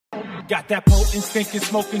Got that potent, stinking,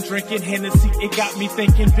 smoking, drinking Hennessy. It got me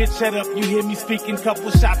thinking, bitch, shut up. You hear me speaking.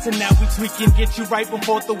 Couple shots and now we tweaking. Get you right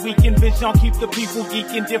before the weekend, bitch. Y'all keep the people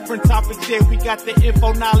geeking. Different topics, yeah. We got the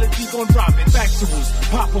info, knowledge. We gon' drop it.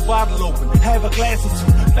 Factuals, pop a bottle open, have a glass or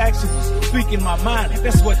two. Factuals, speaking my mind.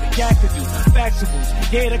 That's what the yak could do.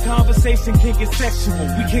 Factuals, yeah, the conversation can get sexual.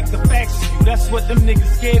 We kick the facts to you. That's what them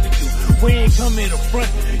niggas scared to do. We ain't come in the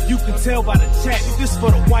front. You can tell by the chat. This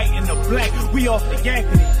for the white and the black. We off the yak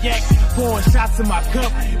and the yak. Pouring shots in my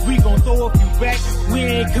cup, we gon' throw a few back. We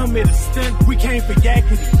ain't come here to stunt, we came for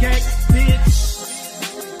yakety yak,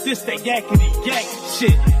 bitch. This that yakety yak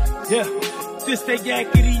shit, yeah. This that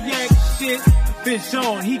yakety yak shit. Vince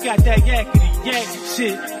on, he got that yakety yak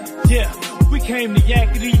shit, yeah. We came to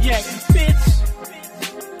yakety yak, bitch.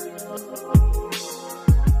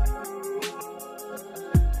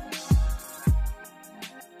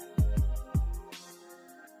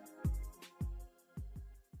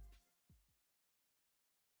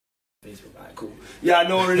 Alright, cool. Y'all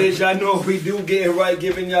know what it is. Y'all know what we do. Getting right,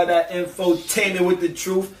 giving y'all that infotainment with the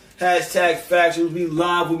truth. Hashtag Factuals. We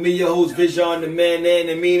live with me, your host, Vision, the man and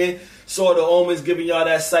the meaning. Saw the omens, giving y'all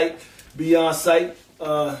that sight beyond sight.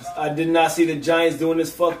 I did not see the Giants doing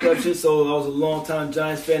this fucked up shit, so I was a long time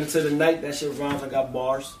Giants fan until the night. That shit rhymes. I got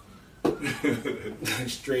bars.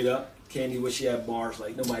 Straight up. Candy wish she had bars.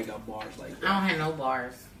 Like, nobody got bars like that. I don't have no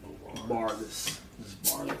bars. Barless.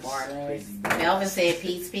 Barless. Melvin said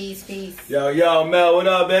peace, peace, peace. Yo, Mel, what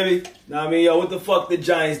up, baby? Nah, I mean, yo, what the fuck the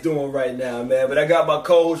Giants doing right now, man? But I got my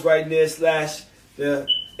co-host right there, / the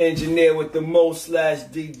engineer with the most /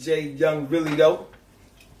 DJ Young Really though.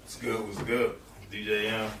 What's good? DJ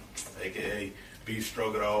Young, a.k.a. Beef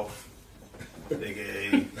Stroke It Off,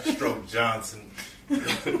 a.k.a. Stroke Johnson.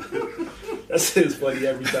 That shit's funny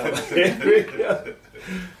every time. Shit,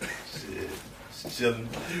 chillin'.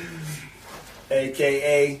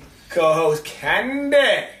 A.k.a. co-host Candy.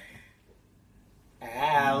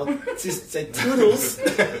 Ow. Just say toodles.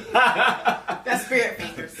 That's spirit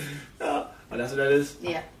fingers. Oh, that's what that is?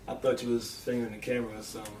 Yeah. I thought you was fingering the camera or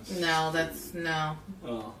something. No, that's no.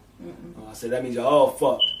 Oh. I said that means you're all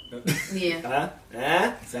fucked. Yeah.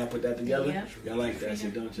 Huh? So I put that together? Yeah. Y'all like that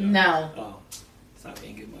shit, don't you? No. Oh. Stop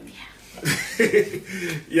paying good money. Yeah.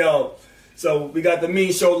 Yo, so we got the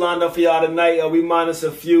mean show lined up for y'all tonight. We minus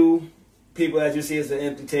a few people, as you see, it's an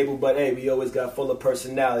empty table, but hey, we always got full of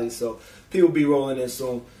personality, so people be rolling in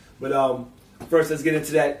soon. But first, let's get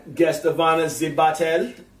into that guest of honor,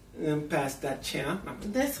 Zibatel. And pass that champ.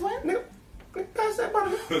 This one? No, pass that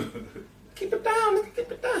bottle. Keep it down, keep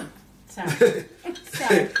it down.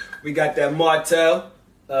 Sorry. We got that Martell,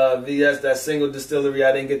 VS, that single distillery.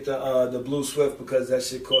 I didn't get the Blue Swift because that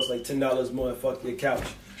shit costs like $10 more than fuck your couch.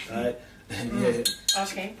 All right. Yeah.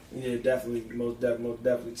 Okay. Yeah, definitely, most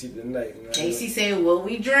definitely cheaper than that. You know? Casey said, "What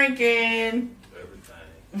we drinking?"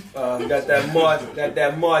 Everything. Got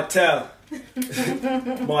that Martell,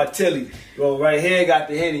 Martilli. Well, right here got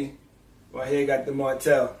the Henny. Right here got the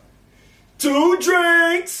Martell. 2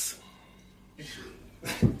 drinks,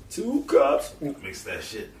 2 cups. Mix that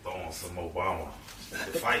shit. Throw on some Obama.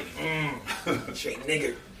 The fight. Straight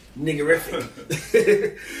niggerific.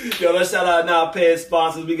 Yo, let's shout out now paid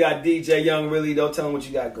sponsors. We got DJ Young Really. Don't tell them what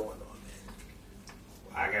you got going on, man.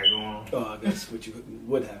 I got going on. Oh, that's what you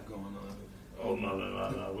would have going on. Oh, no.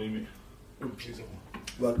 What do you mean?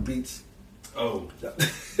 Rock beats. Oh.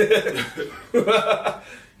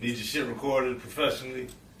 Need your shit recorded professionally.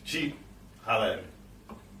 Cheap. Holla at me.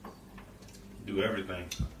 Do everything.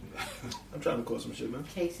 I'm trying to call some shit, man.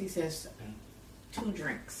 Casey says 2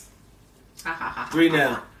 drinks. Ha ha ha. 3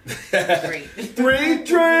 now. 3. 3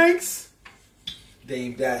 drinks.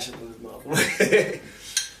 Dame Dash up on his mouth.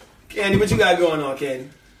 Candy, what you got going on, Candy?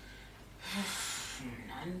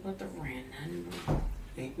 Nothing but the rent. Nothing but...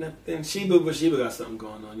 Ain't nothing. Sheba got something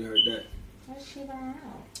going on. You heard that? What's Sheba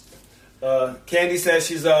out? Candy says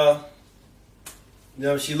she's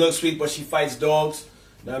she looks sweet, but she fights dogs.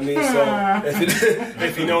 You know what I mean? So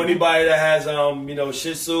if you know anybody that has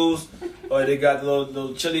Shih Tzus or they got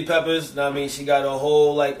little chili peppers, you know what I mean? She got a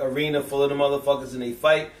whole like arena full of them motherfuckers and they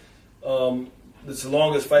fight. It's the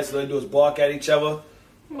longest fight, so they do is bark at each other.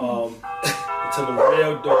 Until the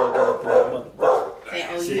real dog goes up in that motherfucker. Say,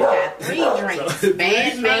 oh, you got 3 drinks. So,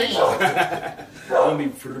 Bad man. I'm gonna be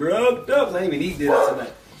fucked up. I ain't even eat dinner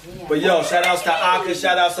tonight. Yeah. But yo, shout outs to Aka,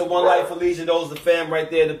 shout outs to One Life Felicia, those the fam right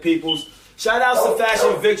there, the peoples. Shout outs to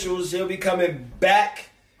Fashion Victuals. She'll be coming back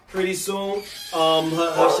pretty soon.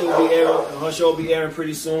 Her show will be airing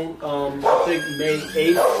pretty soon. I think May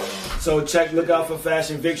 8th. So look out for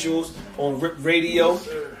Fashion Victuals on Rip Radio.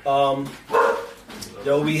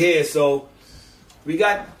 Yo, we here. So we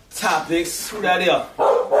got topics. Who that is?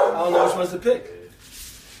 don't know which ones to pick.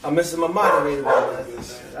 I'm missing my moderator.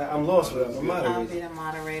 I'm lost without my I'll be moderator. the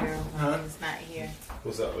moderator when he's not here.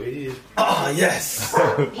 What's up? We here. Oh, yes.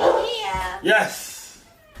 Yeah. Yes.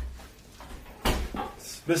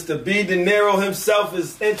 Mr. B. De Niro himself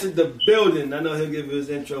has entered the building. I know he'll give his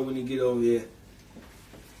intro when he get over here.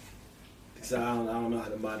 So I don't know how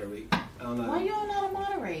to moderate. I don't know. Why you don't know how to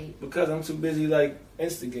moderate? Because I'm too busy like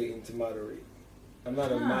instigating to moderate. I'm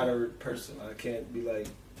not a moderate person. I can't be like,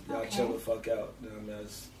 y'all chill the fuck out.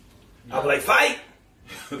 I'll be like, fight!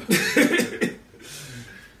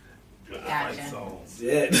 Gotcha.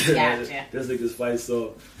 Yeah. Gotcha. This nigga's fight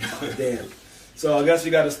song. Oh, damn. So I guess we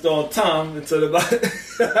got to stall time until the. Why you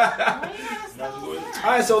gotta stop that?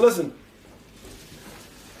 Alright, so listen.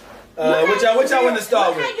 What y'all want to start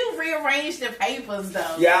Look with? how you rearrange the papers,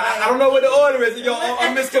 though. Yeah, I don't know what the order is. Yo,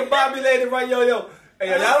 I'm miscombobulated, right? Yo. Hey,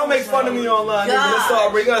 y'all don't make fun of me online.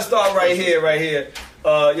 We're gonna start right here.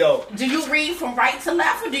 Yo. Do you read from right to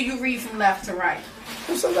left, or do you read from left to right?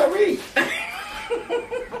 What's up, I read?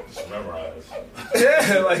 Just memorize.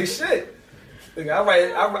 Yeah, like shit. Nigga, I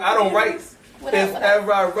write. I don't write. What If up?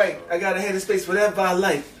 ever I write, I got a head of space, whatever I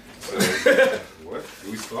like. What?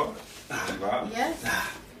 Do we start? Yes.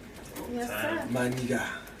 Yes, sir. My nigga.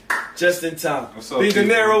 Just in time. What's up, B. De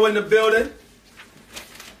people? Niro in the building.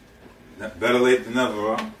 Better late than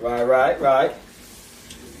never, huh? Right.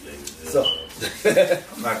 So.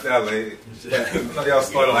 Not that late. I know y'all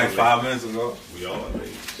started like 5 minutes ago. We all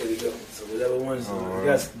late. There you go. So whatever ones, I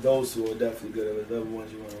guess those two are definitely good. Whatever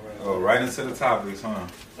ones you want to run. Oh, right into the topics, huh?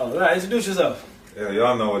 Oh, right. Introduce yourself. Yeah,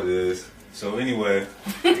 y'all know what it is. So anyway,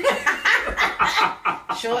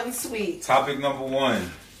 Short and sweet. topic number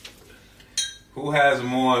 1. Who has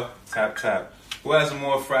more, tap, who has a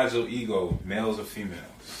more fragile ego, males or females?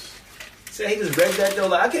 See, he just read that though.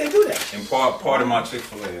 Like I can't do that. And part of my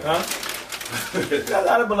Chick-fil-A. Huh? A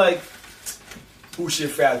lot of them like, who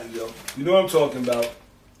shit fragile, yo. You know what I'm talking about?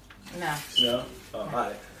 No. No? Oh, all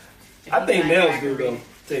right. I think males do though.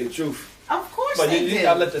 Tell you the truth. Of course But they you do.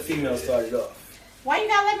 gotta let the females start it off. Why you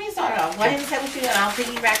gotta let me start off? Go ahead and say what you got. I'll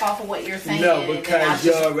piggyback off of what you're saying. No, and then I'll because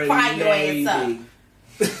just you're already fire your ass up. lady.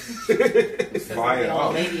 Fire Old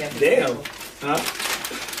up. lady at the Damn. table. Huh?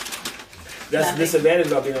 That's the Nothing. disadvantage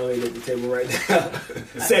about being on at the table right now. I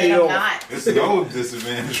Set said it I'm off. not. It's no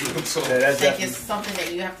disadvantage. Real talk. Yeah, I that's think definitely. it's something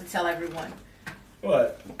that you have to tell everyone.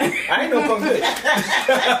 What? I ain't no punk bitch.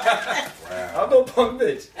 Wow. I'm no punk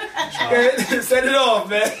bitch. Okay? Set it off,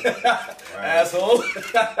 man. Asshole.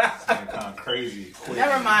 It's kind of crazy. Quick.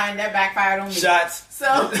 Never mind, that backfired on me. Shots. So,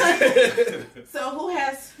 so who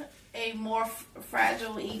has a more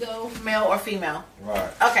fragile ego, male or female? Right.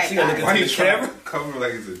 Okay, She gonna guys. Why you The trying camera? to cover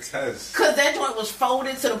like it's a test? Because that joint was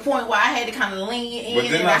folded to the point where I had to kind of lean But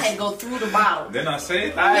in then and I I had to go through the bottle. Then I say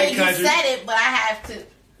it. All Yeah, right, you country. said it, but I have to.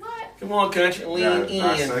 What? Come on, country. Lean Gotta in.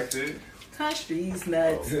 dissect it. Country's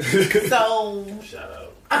nuts. So, Shout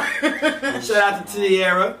out. Shout out to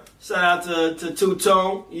Tierra. Shout out to Two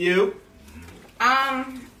Tone. You.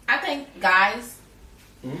 I think guys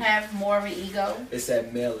have more of an ego. It's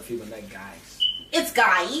that male and female, not guys. It's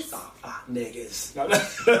guys. Niggas.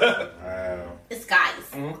 Wow. It's guys.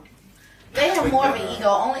 Mhm. They have more of an ego.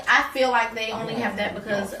 Only I feel like they only have that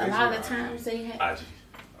because a lot of the times they have. IG.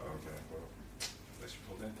 Okay, well, let's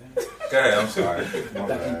pull that thing. Go ahead, I'm sorry. My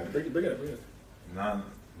bad. Bring it up. Nah,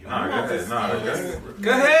 go not ahead. Nah, go serious. ahead.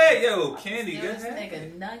 Go ahead, yo, Candy, go This ahead.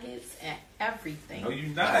 nigga nuggets and everything. No, you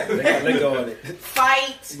not. Let go of it.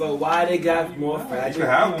 Fight. But why they got more fragile You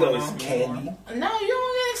can have one, egos, huh? Candy? No, you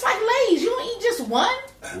don't. It's like Lay's. You don't eat just one.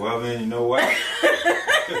 Well, then, you know what?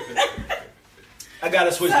 I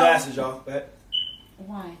gotta switch So- glasses, y'all. Go ahead.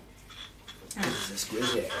 Why?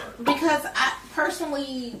 Exquisite. Because I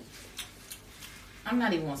personally, I'm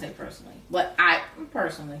not even gonna say personally, but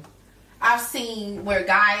I've seen where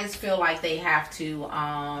guys feel like they have to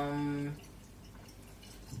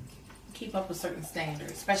keep up a certain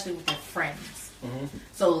standard, especially with their friends. Mhm.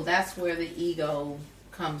 So that's where the ego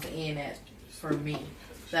comes in at for me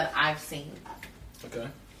that I've seen. Okay.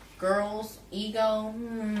 Girls' ego,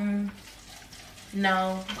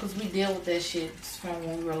 no, because we deal with that shit from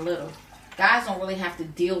when we were little. Guys don't really have to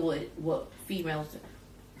deal with what females do.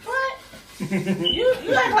 What? you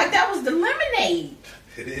act like that was the lemonade.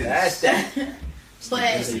 It is. That's that. But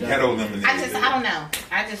It's the ghetto lemonade. I don't know.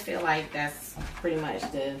 I just feel like that's pretty much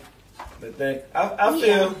the. The thing. I feel.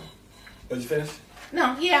 Yeah. Did you finish?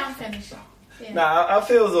 No, yeah, I'm finished. Yeah. Nah, I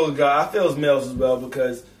feel as those guys. I feel as males as well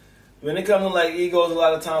because when it comes to like egos, a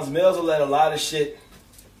lot of times males will let a lot of shit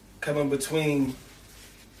come in between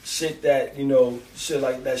shit that shit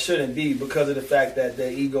like that shouldn't be because of the fact that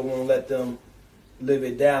their ego won't let them live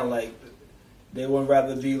it down. Like they would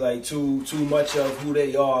rather be like too much of who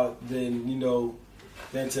they are than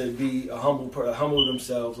than to be humble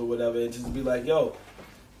themselves or whatever, and just be like, yo,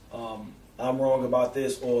 I'm wrong about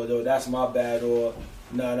this, or no, that's my bad, or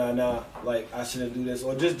nah, like I shouldn't do this,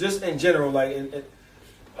 or just in general, like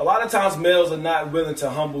a lot of times males are not willing to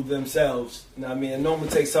humble themselves. You know what I mean? It normally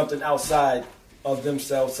takes something outside of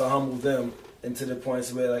themselves to humble them, and to the point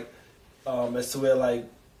where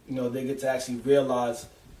they get to actually realize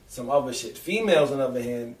some other shit. Females, on the other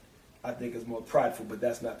hand, I think is more prideful, but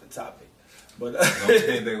that's not the topic. But don't you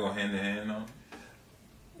think they go hand in hand though?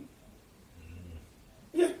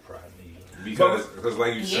 Yeah. Because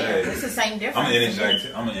like you said, it's the same difference.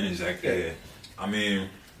 I'm an interject here. I mean,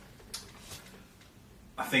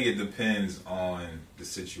 I think it depends on the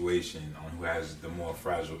situation, on who has the more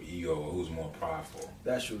fragile ego or who's more prideful.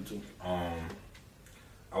 That's true too.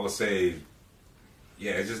 I would say,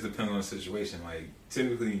 yeah, it just depends on the situation. Like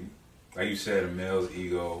typically, like you said, a male's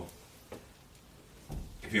ego,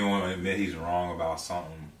 if you don't want to admit he's wrong about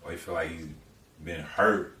something, or you feel like he's been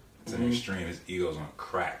hurt to an extreme, his ego's gonna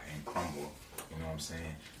crack and crumble. You know what I'm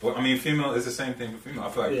saying? But I mean, female, it's the same thing for female. I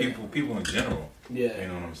feel like people in general. Yeah. You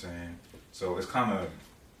know what I'm saying? So it's kind of,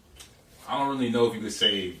 I don't really know if you could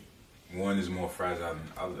say one is more fragile than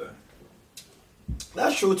the other.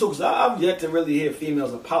 That's true too, because I've yet to really hear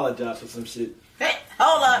females apologize for some shit Hey,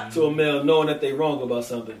 hold up. to a male, knowing that they wrong about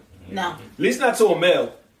something. No. At least not to a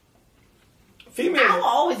male. Female. I will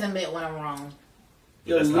always admit when I'm wrong.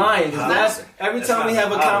 You're lying. Cause every time we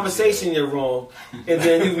have a conversation, you're wrong, and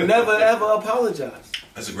then you never ever apologize.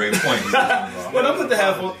 That's a great point. Well, don't put the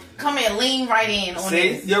half on. Come here, lean right in on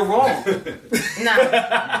See, this. you're wrong.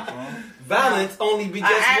 No. Violence only begets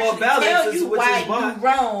more I actually tell violence, you which why is why. you're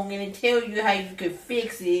wrong, and it tell you how you could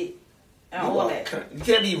fix it and all that. You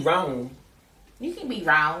can't be wrong. You can be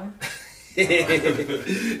wrong.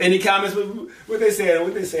 Any comments? What they saying?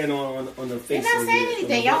 What they saying on the Facebook? They're not saying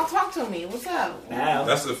anything. Y'all talk to me. What's up? Now.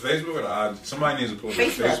 That's the Facebook or the IG? Somebody needs to post on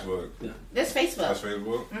Facebook. This Facebook. That's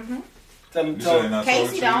Facebook? Mm-hmm. Tell You said not Casey,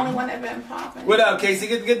 talking the to only you? one that been popping. What up, Casey?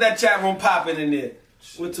 Get that chat room popping in there.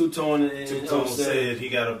 With Two-Tone and Two-Tone Ose. said he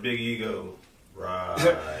got a big ego.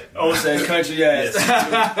 Right. Ose, country ass.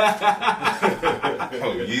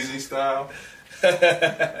 Oh, Yeezy style?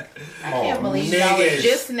 I can't believe y'all niggas. is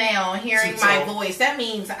just now hearing my voice. That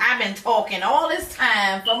means I've been talking all this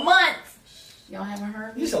time for months. Y'all haven't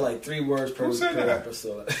heard me? You said like 3 words per Who said that?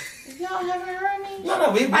 episode. Y'all haven't heard me?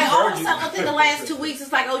 No, we Like all heard of a you. sudden within the last 2 weeks,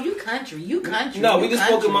 it's like, oh, you country. No, we you just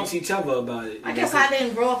spoke country. amongst each other about it. I guess I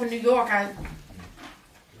didn't grow up in New York.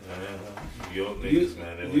 New York niggas,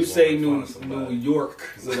 man. they You always say wanna New find somebody. York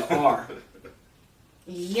with an R.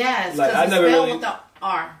 Yes, Like, because I it's never spelled really- with the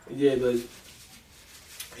R. Yeah, but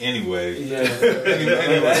Anyway. yeah.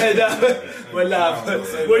 But nah,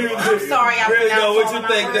 what do you I'm think? sorry, I Really, pronounced though, what all you of my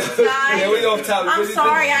think? words, though? guys. Yeah, we off topic. What I'm you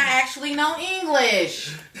sorry, think? I actually know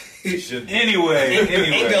English. You should be. Anyway.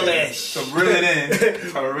 English. To reel it in.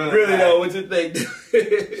 To reel it Really back. though, what you think?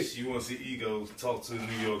 You want to see egos talk to a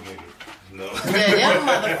New York nigga? No. Yeah, them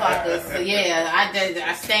motherfuckers. Yeah,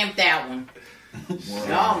 I stamped that one.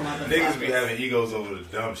 Y'all motherfuckers. Niggas be having egos over the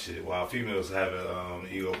dumb shit, while females have an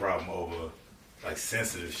ego problem over like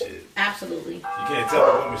sensitive shit. Absolutely. You can't tell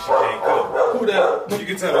a woman she can't cook. Who that? You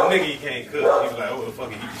can tell a nigga he can't cook. You be like, oh, the fuck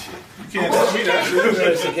he eat shit. You can't tell me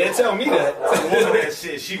that. She can't tell me that. A woman that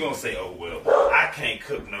shit, she gonna say, oh well, I can't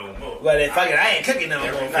cook no more. But then fuck it, I ain't cooking no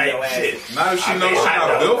more for your ass. Shit. Not if she I knows made she hot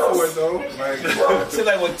not built dogs. for it though. Like, She's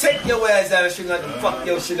like, well, take your ass out and she's like, fuck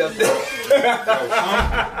your shit up there.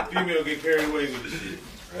 Female get carried away with the shit.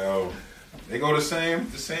 yo, they go the same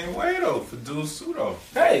way though for dudes too though.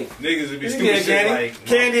 Hey, Niggas would be you stupid get shit Candy. like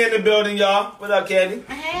Candy in the building, y'all. What up, Candy?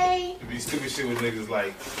 Hey. It'd be stupid shit with niggas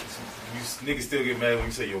like niggas still get mad when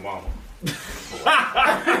you say your mama. You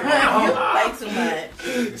play too much.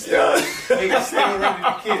 Niggas still ready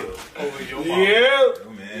to kill over your mama. Yeah. Yo,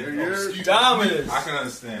 man, Dominance. I can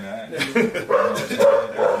understand that.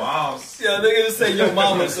 Moms. Yo, niggas just say your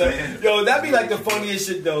mama, son. Yo, that be like the funniest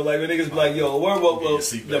shit though. Like when niggas be like, yo, where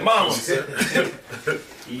the mama, son.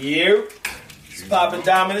 Yeah. It's popping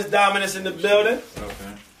Dominance. Dominance in the building.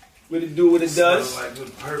 Okay. What it do, what it does. Smell like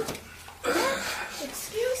good purple.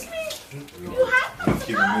 Excuse me? You hot?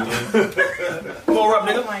 Keep it moving. Pour up, Oh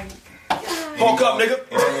nigga. my God. Hulk up, nigga.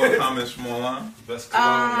 Any more comments from online? Best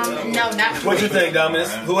cologne. No, not What you think, Dominus?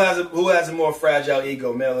 Alright. Who has a more fragile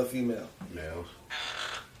ego, male or female? Males.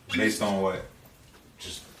 Based on what?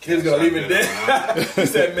 Just He's gonna leave it there. He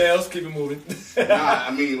said males, keep it moving. Nah,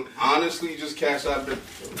 I mean, honestly, just cash out.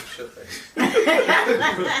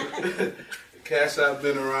 Cash cats I've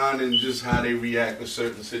been around and just how they react to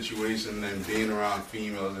certain situations and being around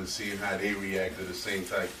females and seeing how they react to the same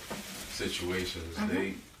type situations.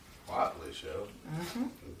 They spotless, yo. I'm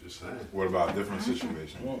just saying. What about different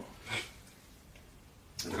situations?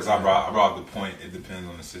 Because I brought the point, it depends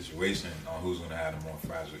on the situation, on who's going to have the more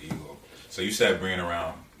fragile ego. So you said bringing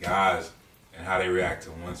around guys and how they react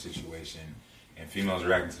to one situation, and females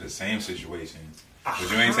reacting to the same situation.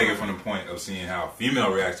 But you ain't taking from the point of seeing how a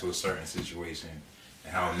female reacts to a certain situation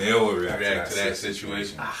and how a male will react to that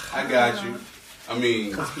situation. I got you. I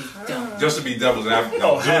mean, just to be devil's advocate.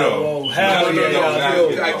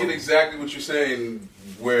 I get exactly what you're saying,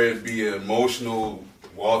 where it be an emotional,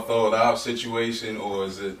 well thought out situation, or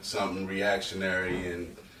is it something reactionary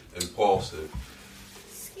and impulsive?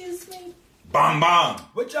 Excuse me. Bang bang.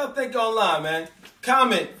 What y'all think online, man?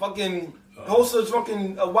 Comment. Fucking host a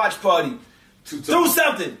fucking watch party. Do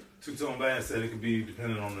something. Two-Tone Band said it could be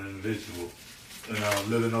dependent on the individual. And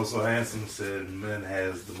Little No So Handsome said men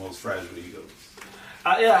has the most fragile egos.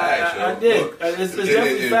 I did. Look, it's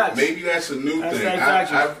definitely facts. Maybe that's a new thing.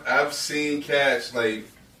 I've seen cats like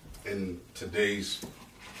in today's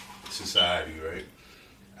society, right?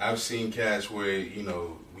 I've seen cats where, you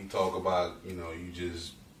know, we talk about, you know, you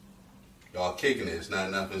just y'all kicking it. It's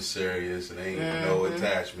not nothing serious. It ain't no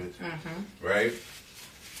attachment, right?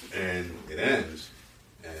 And it ends,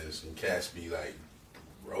 and some cats be like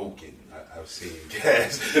broken. I've seen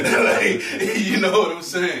cats, like, you know what I'm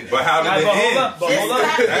saying? But how did it end? Hold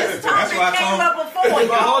up. That's why I told him.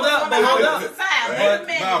 But hold up.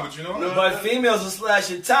 Nah, but you know what? But females are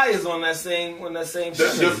slashing tires on that same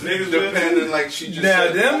shit. Depending, like she just now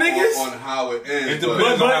said, them niggas on how it ends.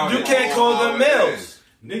 But you can't call them males.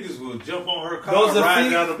 Niggas will jump on her car Those and are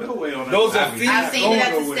ride down the Beltway on that. Those are females. I've seen it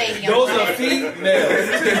at the stadium. Those are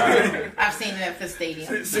females. I've seen it at the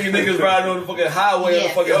stadium. See niggas riding on the fucking highway on the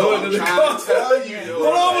fucking hood of the car. Pull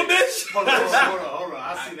over, bitch. Hold on.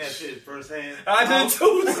 I seen that shit firsthand. I did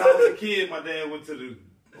too. When I was a kid, my dad went to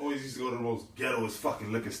always used to go to the most ghettoest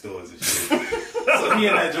fucking liquor stores and shit. So he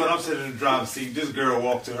in that joint, I'm sitting in the driver's seat. This girl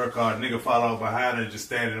walked to her car, nigga followed out behind her, just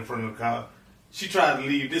standing in front of the car. She tried to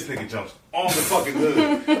leave. This nigga jumps on the fucking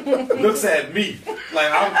hood. Looks at me like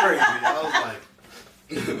I'm crazy. I was like,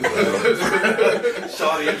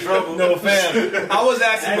 Shawty in trouble. No, fam. I was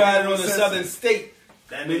actually riding on the Southern State,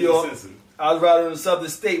 New York. I was riding on the Southern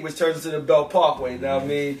State, which turns into the Belt Parkway. You know what I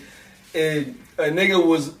mean? And a nigga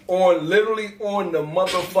was literally on the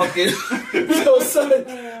motherfucking, so son,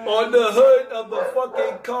 on the hood of the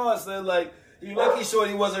fucking car. So like, you lucky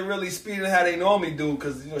Shorty wasn't really speeding how they normally do,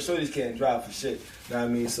 because you know Shorties can't drive for shit. You know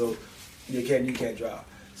what I mean? So you can't drive.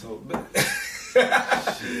 So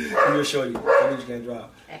you're Shorty, that means you can't drive.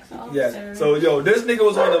 Yeah. So yo, this nigga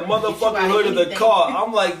was on the motherfucking hood of the car.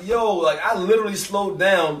 I'm like, yo, like I literally slowed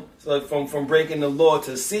down from breaking the law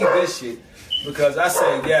to see this shit, because I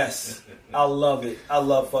said yes. I love it. I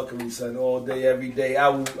love fuckery, son, all day, every day.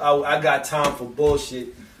 I got time for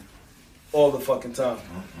bullshit all the fucking time.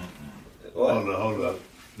 What? Hold up.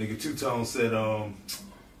 Nigga Two-Tone said,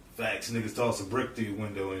 facts, niggas toss a brick through your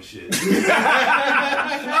window and shit.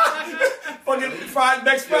 Fucking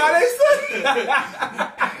next Friday, son?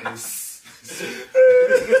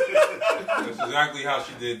 That's exactly how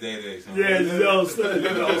she did Day. Yeah, yo, son. And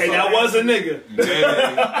that was a nigga.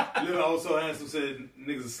 Little Also Handsome said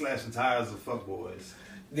niggas are slashing tires of fuckboys.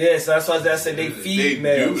 Yeah, so that's why I said they feed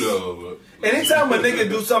males. Do though, anytime a nigga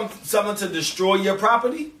do something to destroy your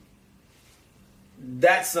property,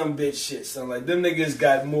 that's some bitch shit, son. Like, them niggas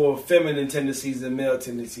got more feminine tendencies than male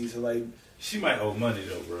tendencies. So, like, she might owe money,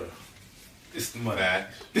 though, bro. It's the money. Damn.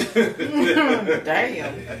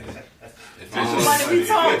 What money we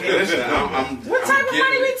talking? What type of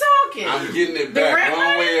money we talking? I'm getting it back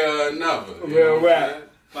one way or another. Real rap.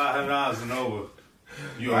 $500 and over.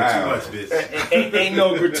 You owe too much, bitch. Ain't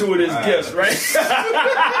no gratuitous gifts, right?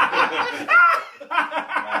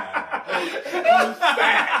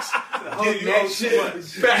 Facts. Give me that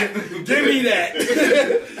shit back. Give me that.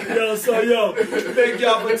 Yo, thank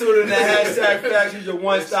y'all for tuning in to Hashtag Facts. It's your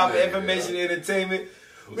one-stop information entertainment.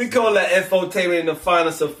 We call that infotainment in the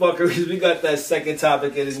finest of fuckeries. We got that second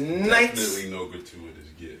topic. It is nice. Definitely no gratuitous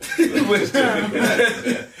gift.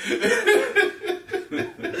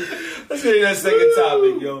 Let's get to that second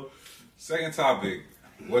topic, yo. Second topic.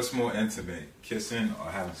 What's more intimate, kissing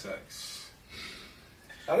or having sex?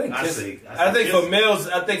 I think for males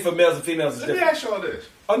and females is Let me different. ask y'all this.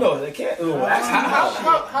 Oh no, they can't.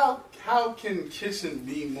 How can kissing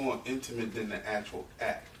be more intimate than the actual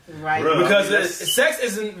act? Right. Because sex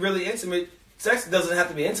isn't really intimate sex doesn't have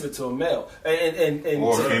to be intimate to a male, and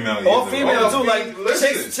or female, or female too. Like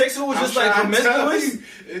listen, chicks who was just like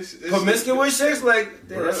promiscuous, promiscuous chicks, like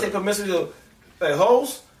let's say promiscuous, like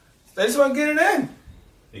hoes, they just want to get it in.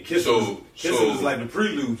 And kissing is like the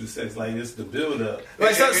prelude to sex, like it's the build up.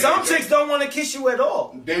 Like some chicks don't want to kiss you at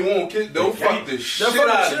all. They won't kiss. They'll fuck the shit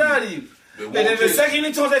out of you. And then the second you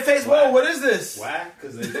need to on their face, whoa, what is this? Why?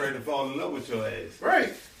 Because they're afraid to fall in love with your ass.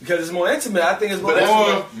 Right. Because it's more intimate. I think it's more intimate.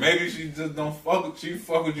 intimate. Or maybe she just don't fuck with you.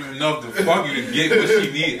 Fuck with you enough to fuck you to get what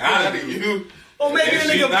she need out of you. Or maybe a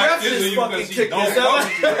nigga breath is fucking kicked this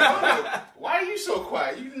out. Why are you so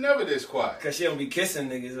quiet? You never this quiet. Because she don't be kissing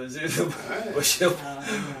niggas. But she'll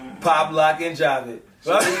pop, lock, and drive it.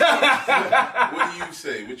 So what do you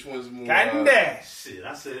say? Which one's more? Shit,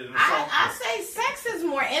 I said it in the song. I say sex is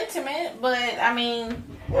more intimate, but I mean,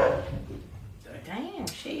 damn,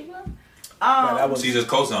 Sheba. She just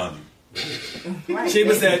co-signed you. Right,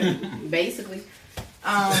 Sheba said, basically.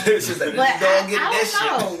 She's like, but don't get I this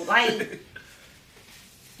don't shit. know, like.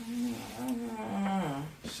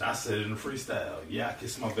 I said it in the freestyle. Yeah, I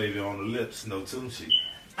kiss my baby on the lips, no tune sheet.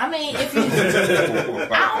 I mean, if you,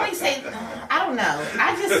 I only say, I don't know.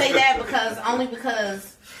 I just say that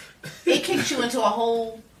because it kicks you into a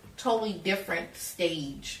whole totally different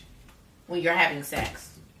stage when you're having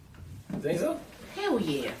sex. Think so? Hell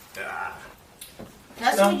yeah.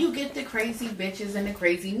 That's when you get the crazy bitches and the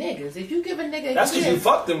crazy niggas. If you give a nigga that's because you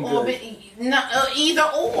fucked them good. Either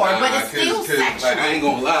or, but it's still sexual. Like, I ain't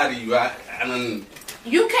gonna lie to you.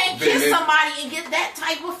 You can't kiss somebody and get that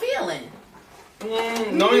type of feeling.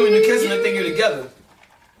 Normally when you kiss them, they think you're together.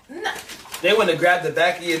 No. They want to grab the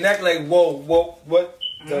back of your neck like, whoa, what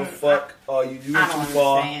the fuck are you doing too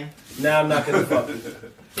far? Now I'm not going to fuck you.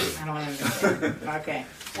 I don't understand. Okay.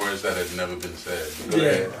 Words that have never been said.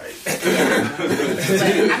 Yeah. Right. But,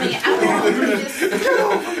 I mean, I don't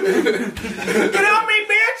know. Get on me,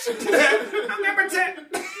 bitch! I'm number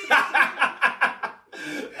 10.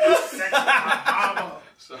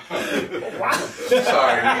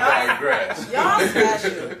 Sorry, we digress. Y'all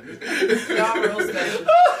special. Y'all real special.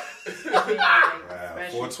 Wow,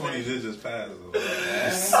 420 did just pass.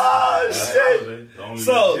 Oh, shit.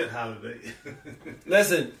 So, holiday.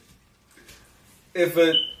 Listen, if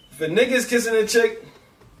a nigga's kissing a chick,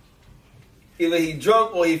 either he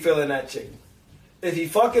drunk or he feeling that chick. If he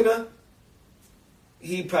fucking her,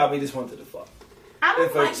 he probably just wanted to fuck. I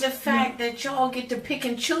don't like the fact that y'all get to pick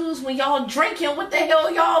and choose when y'all drinking. What the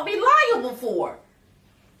hell y'all be liable for?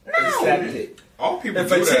 No. Exactly. All people if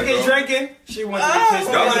do that, a chick is though. drinking, she wants to kiss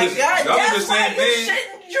me. Y'all do the That's same why thing. you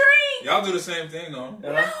shouldn't drink. Y'all do the same thing, though.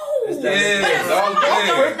 No. Yeah. But if somebody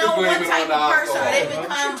don't know what type of person they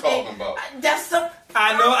become, that's the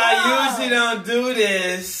I know I usually don't do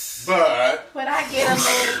this. But I get a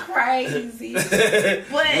little crazy.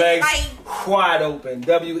 But legs like wide open.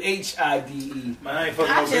 WHIDE. Man, I ain't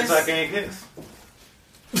fucking no bitch I can't kiss.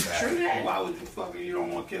 True that. Why would you fucking you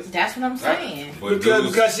don't want to kiss? That's what I'm saying.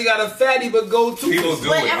 Because she got a fatty, but go to people do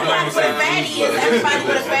but it. everybody with a fatty is everybody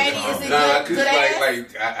with a fatty is it good ass?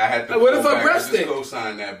 like I had to. What if go a back breast and just stick?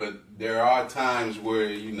 co-sign that, but there are times where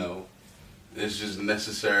it's just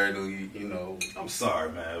necessarily I'm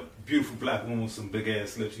sorry, man. Beautiful black woman with some big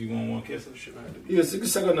ass lips. You won't want to kiss her? Shit, right? You can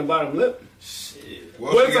suck on the bottom lip. Shit.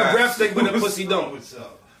 What if a breath stick but a pussy don't? What's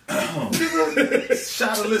up?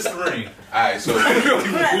 Shot of Listerine. All right, so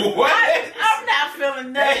I'm not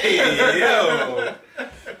feeling that. Hey, yo.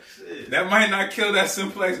 That might not kill that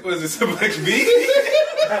simplex. Was it simplex B?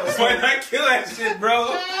 That might not kill that shit, bro.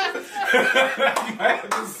 You might have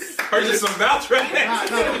to purchase some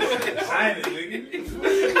Valtrex. Sign it,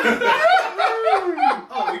 nigga.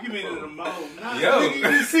 Oh, you mean in the mouth? Nah, Yo.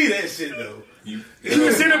 nigga, you see that shit though. You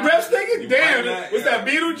see the breath sticking? Damn. not, What's that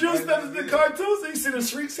yeah. Beetlejuice? That was the cartoon? So you see the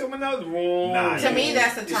shrieks coming out? Nah, To me,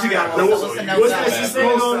 that's a turn got on. no- So it's a no What's go. that she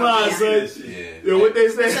saying online, son? Yo, what they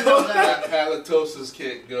say? It's a no go. halitosis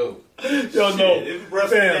can't go. Yo, no. If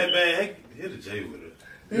breath Fam. that bad, hit a J with it.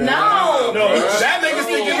 No. No, that nigga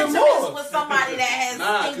Be thinking intimate more. with somebody that has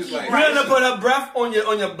Nah, 'cause stinky like- You breath. gonna put her breath on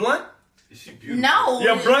your blunt? Is she beautiful? No.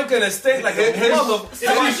 Your blunt gonna stink like a mother.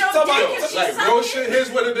 So is your dick if she Like suck real it? shit. Here's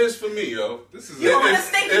what it is for me, yo. This is You want a If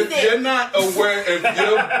stinky dick. you're not aware, if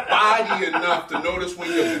your body enough to notice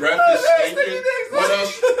when your breath is stinking,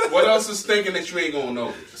 what else is stinking that you ain't gonna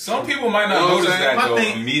notice? Some people might not You know what notice I'm that saying? though My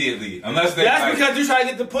thing- immediately, unless they. That's like, because you try to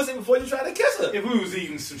get the pussy before you try to kiss her. If we was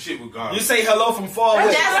eating some shit with garlic. You say hello from far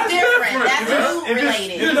away. That's different. That's food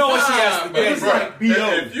related. You know what she has to But do.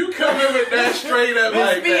 right, if you come in with that straight up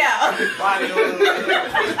like Be that, out. body oil.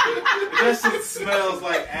 That shit smells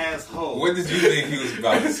like asshole. What did you think he was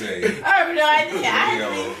about to say? I have no idea.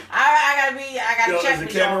 I gotta check the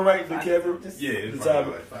with camera y'all. right? The camera? Yeah, it's the probably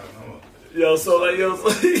time. like 5 minutes. Yo, so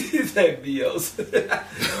he's like BOs.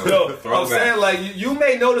 Yo, I'm saying like you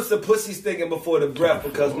may notice the pussy stinking before the breath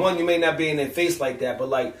because one, you may not be in their face like that, but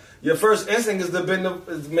like your first instinct is to bend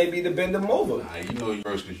them over. Nah, you know you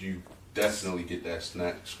first because you definitely get that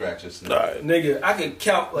scratch and snap. Alright, nigga, I can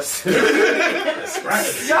count like Y'all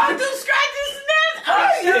do scratches and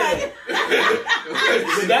oh,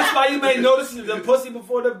 So that's why you may notice the pussy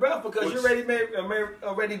before the breath because you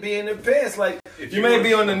already be in the pants. Like you may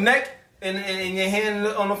be on the neck and your hand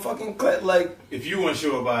on the fucking clit. Like if you weren't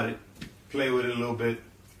sure about it, play with it a little bit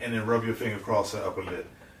and then rub your finger across her upper lip.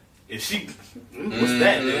 If she, what's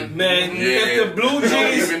that? Then? man, if the blue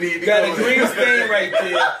jeans got a green stain right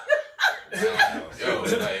there. Yo,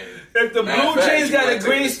 like, If the blue jeans got a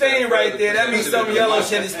green stain right there, that means some yellow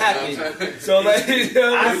shit is happening. So like,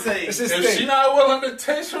 I say, it's just if she not willing to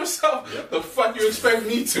taste herself, the fuck you expect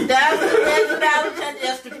me to? that's what I was telling you.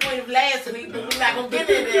 That's the point of last week, but we're not gonna get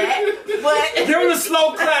into that. But give him a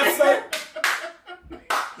slow clap, son.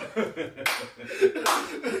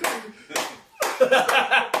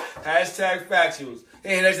 Hashtag factuals.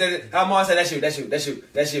 Hey, how Mom said that's you. Okay?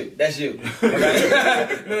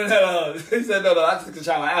 No. He said no. I took the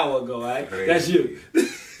shower an hour ago. Right? That's you.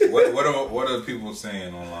 What are people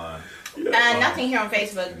saying online? nothing here on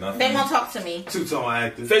Facebook. Nothing. They won't talk to me. Two-tone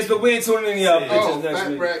actors. Facebook, we ain't tuning in y'all bitches next Fat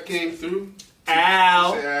week. Rat came through.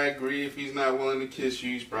 Ow. He said, I agree. If he's not willing to kiss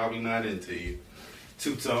you, he's probably not into you.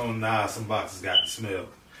 Two-tone, nah, some boxes got the smell.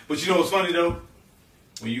 But you know what's funny though?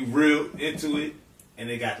 When you real into it, and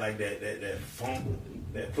they got like that funk,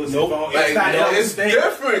 that pussy funk. Like, it's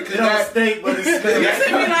different. It don't stink, but it smells. Be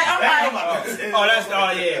like, I'm like,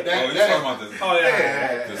 Yeah. You talking about this? Oh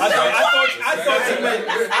yeah. I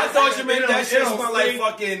thought you meant that shit smell like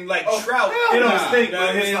fucking like trout. It don't stink, You know but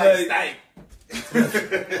what I it's mean? like Like- stank. I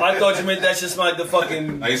thought you meant that shit smell like the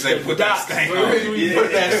fucking. Like you said, put that dots. stank When on it. you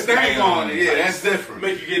put that stank on it, yeah, that's different.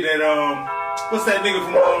 Make you get that what's that nigga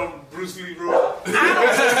from Bruce Lee bro? Show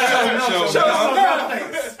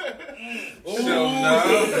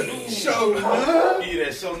enough. Give you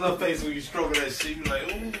that show enough face when you stroking that shit. You like,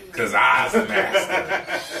 ooh. Cause I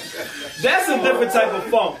smashed. That's a different type of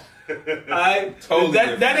funk. Alright? Totally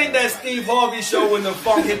that ain't that Steve Harvey show when the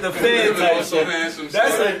funk hit the fan type So shit. handsome.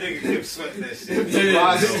 That's That nigga kept sweating that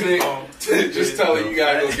shit. Just telling you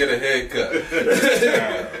gotta go get a haircut.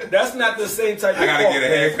 That's not the same type of I gotta funk. get a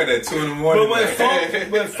haircut at 2 in the morning. But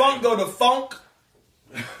when funk go to funk,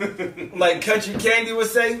 like Country Candy would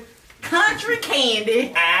say, country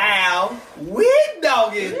candy. ow, we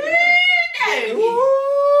dogging.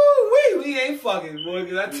 We ain't fucking, boy.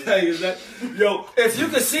 Cause I tell you that, yo, if you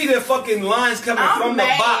could see the fucking lines coming I'm from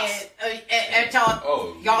mad the box, at y'all.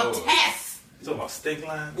 Oh, y'all Lord. test. You talking about steak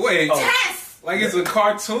line? Wait, Test. like it's a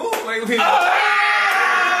cartoon? Like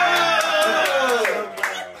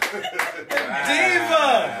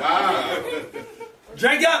Diva, Wow.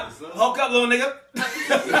 drink up, hulk up, little nigga.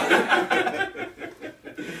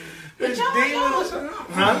 But y'all,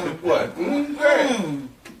 Huh? What?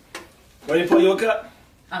 Ready to pour you a cup?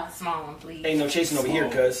 Small one, please. Ain't no chasing over here,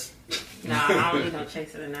 cuz. Nah, I don't need no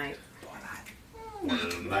chaser tonight.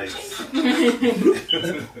 Nice.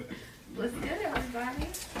 What's good, everybody?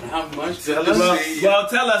 How much? Tell us. Well,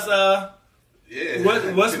 tell us, Yeah.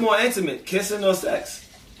 what's more intimate, kissing or sex?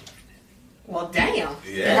 Well, damn.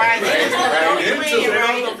 Yeah. Right, Right into into it, it.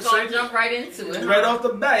 right? Just gonna jump right into it. Right off the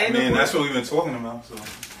bat, I ain't mean, no that's what we've been talking about. So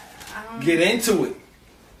get into it.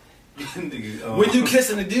 Nigga, When you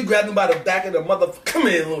kissing the dude, grab him by the back of the motherfucker. Come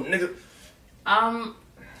here, little nigga.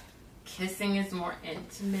 Kissing is more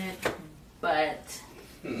intimate, but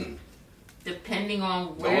depending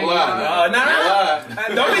on where Don't you lie.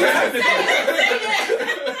 are, Don't be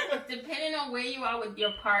technical. depending on where you are with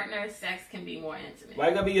your partner, sex can be more intimate. Why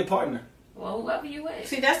you gotta be your partner? Well, whoever you with.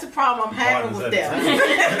 See, that's the problem I'm having with them.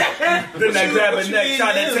 Then I grab a neck,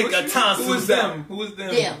 try to take a tonsil. who is them? Who is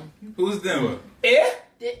them? Them. Who's them? Yeah?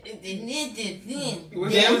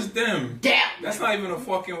 Who's them? Damn. That's not even a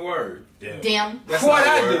fucking word. Damn. That's What not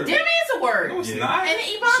I a do? word. Damn is a word. No, it's Yeah. not. And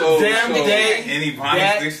Ebonics. So, Damn so day. Any Bonnie's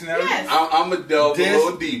That- dictionary? Yes. I'm gonna delve This- a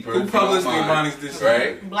little deeper. Who if you don't published mind, Bonnie's dictionary?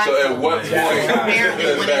 Right? Black So at folk. what point Apparently,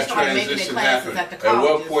 does when they that started making transition their classes happen? at the At what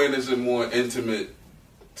colleges. point is it more intimate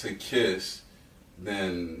to kiss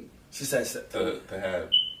than She said, to have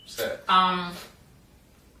sex?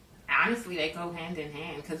 Honestly, they go hand in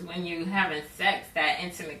hand because when you're having sex, that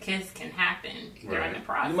intimate kiss can happen during the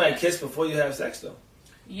process. you might kiss before you have sex, though.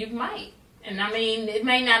 You might. And I mean, it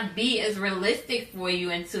may not be as realistic for you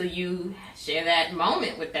until you share that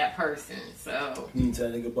moment with that person. So You need to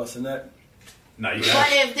tell that nigga busting that. No, you But got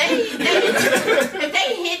if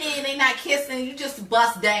they hitting and they not kissing, you just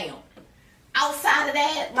bust down. Outside of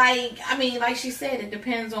that, like she said, it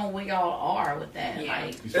depends on where y'all are with that. Yeah.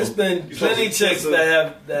 Like, There's been plenty chicks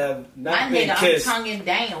that have my not been nigga, kissed. I'm tonguing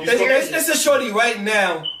down. It's a shorty right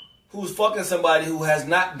now who's fucking somebody who has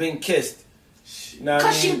not been kissed. You know what I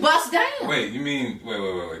Cause she mean? bust down. Wait, you mean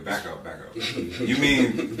wait, back up. You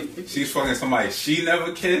mean she's fucking somebody she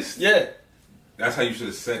never kissed? Yeah. That's how you should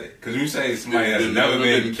have said it. Because when you say somebody has never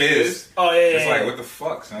been kissed, Oh, yeah, it's yeah. like, what the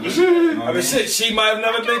fuck, son? You know what I mean, shit, she might have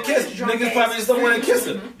never been kissed. Niggas probably just don't want to kiss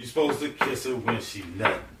her. You're supposed to kiss her when she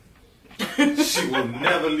nut. She will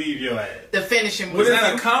never leave your ass. The finishing Was move.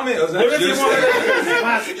 that a comment or was that What if just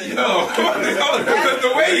you Yo,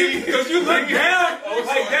 the way you, because you look down,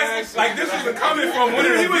 like that's, like this was a comment from one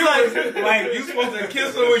of the He was like you supposed to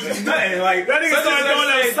kiss her when she's nutting. Like, That nigga started doing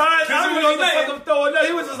that sign. I don't know what the fuck I'm throwing up.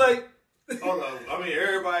 He was just like, Hold on. I mean,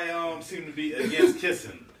 everybody seem to be against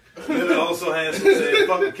kissing. Then it also has some say,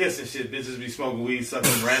 fucking kissing shit. Bitches be smoking weed, sucking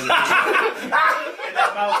random people. And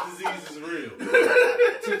that mouth disease is real.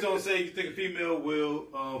 Two-Tone say you think a female will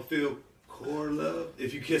feel core love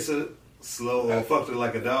if you kiss her slow or fuck her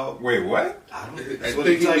like a dog. wait, what? I don't know. I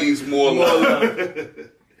think he means more love.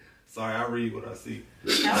 Sorry, I read what I see.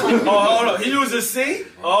 oh, hold on. He used a C?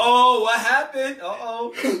 Oh, what happened?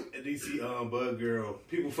 Uh-oh. And DC Bud Girl.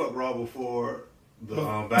 People fuck raw before the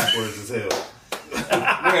backwards as hell.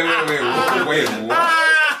 Wait, what?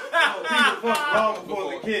 People fuck raw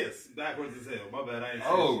before the kiss. Backwards as hell. My bad, I ain't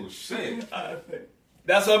Oh, saying shit.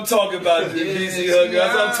 That's what I'm talking about, DC Hooker.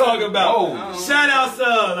 That's what I'm talking about. Oh. Shout out,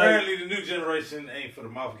 son. Apparently, the new generation ain't for the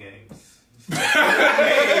mouth games.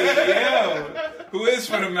 Hey, yo. Who is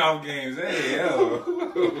for the mouth games? Hey, yo.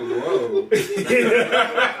 Whoa.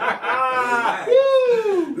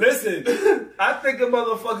 Listen, I think a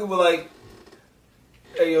motherfucker would like,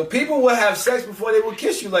 hey, yo, people will have sex before they will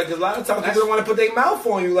kiss you. Like, 'cause a lot of times people don't want to put their mouth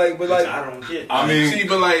on you. Like, but like, I don't get. I mean, See,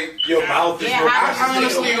 but like, Your mouth is Yeah, more I precious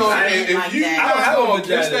honestly than don't. your If like you that. I don't have a don't kiss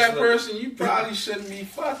vagina, that so- person, you probably shouldn't be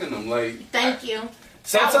fucking them. Like, Thank you.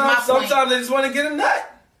 sometimes they just want to get a nut.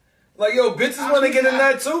 Like, yo, bitches want to get a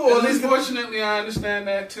nut too, or at least. unfortunately, I understand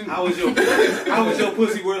that too. How is your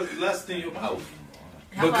pussy worth less than your mouth?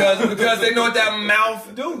 Because they know what that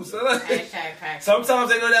mouth do. So like, Hashtag fact. sometimes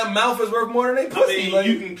they know that mouth is worth more than they I pussy. mean, like,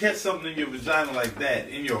 you can catch something in your vagina like that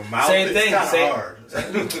in your mouth. Same it's thing, kinda same- hard.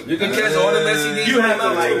 you can catch all the STDs. You have to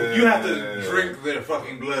in your mouth, too. you have to drink their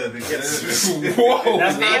fucking blood to catch it. whoa.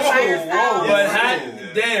 That's not Vampire true. style. But Yeah. hot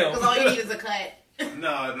damn. Because all you need is a cut.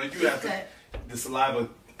 No, you have to. Cut. The saliva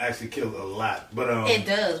actually kills a lot, but It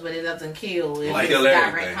does, but it doesn't kill if Like, it's kill direct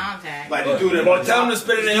everything. contact. like you do that. Well, tell them to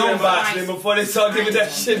spit in their own box then before they start giving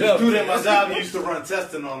that shit up. Dude at my job, he used to run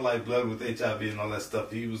testing on like blood with HIV and all that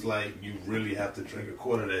stuff. He was like, you really have to drink a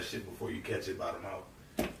quarter of that shit before you catch it by the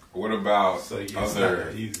mouth. What about So yeah, it's not other?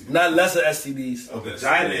 that easy. Not lesser STDs. A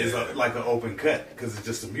vagina is like an open cut because it's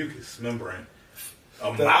just a mucus membrane.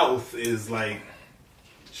 A mouth is like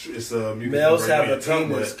it's a mucus Males membrane have a in your tongue,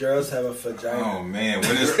 penis, but- girls have a vagina. Oh man,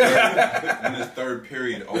 when is third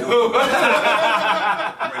period over?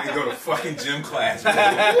 I'm ready to go to fucking gym class. Bro.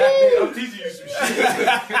 I'm teaching you some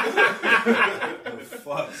shit.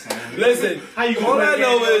 Fuck, son. Listen, How you all I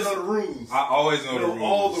know is the rules? I always know the Know rules.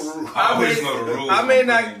 all the rules. I always know the rules. I may of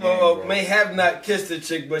the not, fucking game, bro. may have not kissed a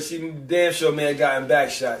chick, but she damn sure may have gotten back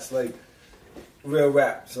shots, like real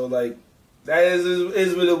rap. So like that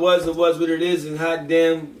is what it was. It was what it is, and hot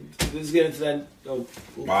damn, let's get into that. Oh,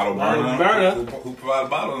 Bottle burner. burner. Who provided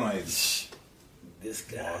bottle nights? This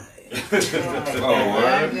guy. Oh,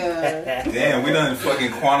 word. Damn, we done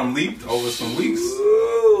fucking quantum leaped over some weeks.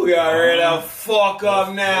 Ooh, we are ready to fuck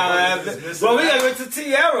up now. Well, we gotta go to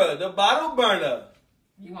Tiara, the bottle burner,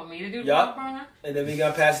 You want me to do the Yup. bottle burner? and then we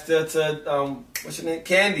gonna pass it to what's your name,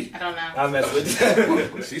 Candy. I don't know. I mess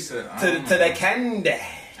with you. She said, I to don't the know. Candy.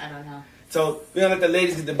 I don't know. So we gonna let the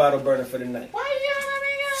ladies get the bottle burner for the night. Why you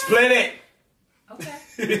Split it.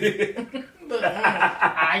 Okay.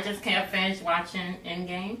 I just can't finish watching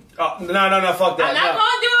Endgame. Oh, no, fuck that. I'm not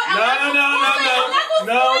gonna do it. I'm not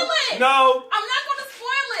gonna spoil it. No. I'm not gonna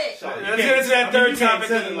spoil it. Let's get into that third topic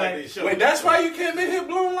of the night. Wait, that's why you came in here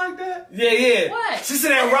blowing like that? Yeah. What? She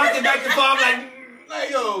sitting there rocking back and forth like, Like,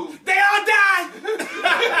 yo, they all died.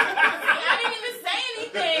 I didn't even say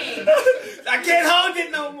anything. I can't hold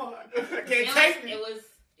it no more. I can't take it. It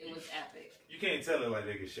was epic. You can't tell it like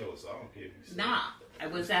they can show, so I don't care if you say Nah,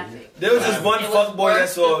 it was epic. There was this one It was fuckboy that worth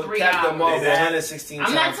saw the 3 Captain hours. Marvel 116 times.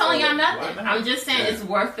 I'm not telling y'all over. nothing. I'm just saying it's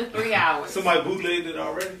worth the 3 hours. Somebody bootlegged it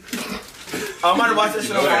already. I might have watched that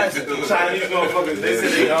shit on Fire Stick. Chinese motherfuckers, they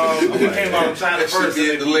said they came out of China first. Should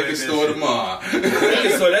be at the liquor store tomorrow.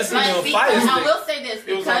 So that's even on Fire Stick. I will say this,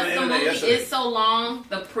 because the movie yesterday. is so long,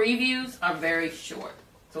 the previews are very short.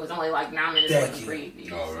 So it's only like 9 minutes of the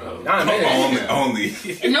preview. Oh, really? 9 minutes. Only.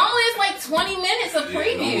 And normally it's like 20 minutes of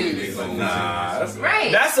previews. Nah, that's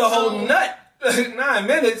Right. That's a whole So nut. 9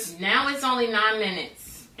 minutes. Now it's only 9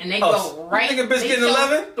 minutes. And they Oh, go right. you think a bitch they getting show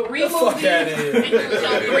 11? 3 The movies. fuck outta here. They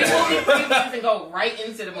show 3 movie previews and go right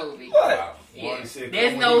into the movie. What? Yeah. One said,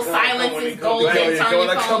 There's come no when he come, silence come when is he come. golden, Hell yeah, turn when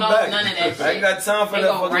your I phone come off, back. none of that shit. I ain't got time for They that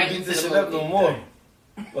go fucking right beat into this the shit up no movie. more.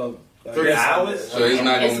 Well, I 3 guess- hours? So it's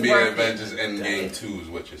not It's going to be worth it. Avengers Endgame 2 is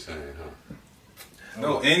what you're saying, huh?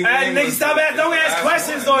 No, Hey, nigga, stop asking. Don't ask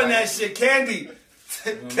questions on that shit. Candy.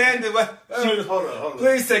 Candy, Hold on.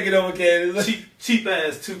 please take it over, Candy. Cheap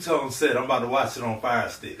ass two-tone set. I'm about to watch it on Fire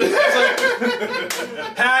Stick.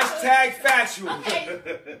 Hashtag factual. Hey,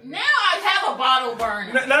 now I have a bottle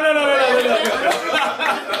burner. No.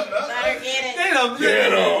 Let her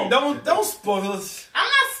get it. Don't spoil us. I'm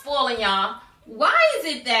not spoiling y'all. Why is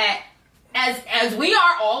it that as we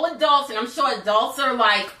are all adults, and I'm sure adults are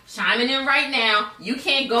like chiming in right now, you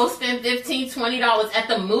can't go spend $15, $20 at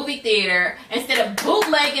the movie theater instead of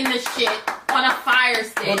bootlegging the shit on a Fire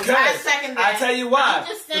Stick? Because I second that. I tell you why. I'm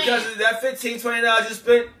just saying. Because that $15, $20 you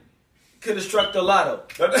spent could have struck the lotto.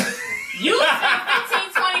 You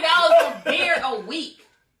spend $15, $20 for beer a week.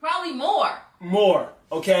 Probably more. More,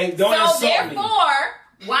 okay? Don't So insult therefore,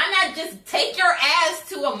 me. why not just take your ass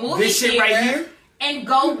to a movie This shit theater right here? and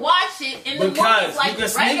go watch it in the Because movies like you can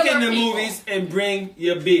sneak regular in the people? movies and bring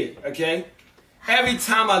your beer, okay? Every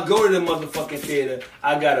time I go to the motherfucking theater,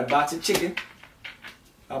 I got a box of chicken,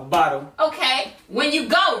 a bottle. Okay, when you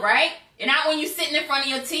go, right? And not when you're sitting in front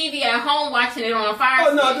of your TV at home watching it on a Fire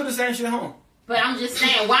Oh no, I Stick. do the same shit at home. But I'm just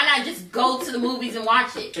saying, why not just go to the movies and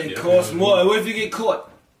watch it? It costs more. What if you get caught?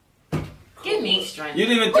 Give me strength. You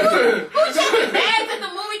didn't even think of it. Who's checking bags at the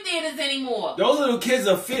movie theaters anymore? Those little kids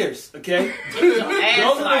are fierce, okay? Get your ass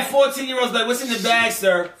Those little like- 14-year-olds like, what's in the bag,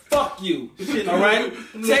 sir? Fuck you. All right?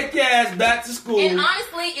 Take your ass back to school. And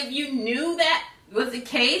honestly, if you knew that was the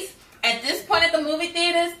case, at this point at the movie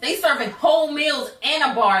theaters, they serving whole meals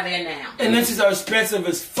and a bar there now. And lunches are expensive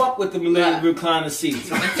as fuck with the millennial recliner seats.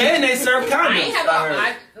 And they serve condoms. I ain't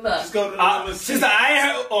have look. Just go to the number She's six. like, I ain't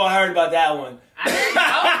heard, I heard about that one. I didn't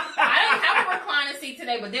have a recliner seat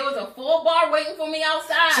today, but there was a full bar waiting for me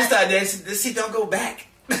outside. She's like, the seat don't go back.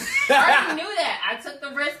 I already knew that. I took the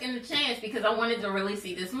risk and the chance because I wanted to really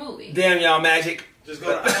see this movie. Damn y'all magic. Just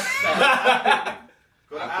go to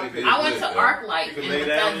Go to I think Outfit. I went to ArcLight You can in lay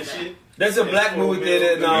down and Bethesda. shit. There's a black movie theater. You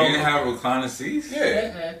didn't No. have recliner seats?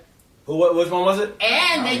 Yeah. Which one was it?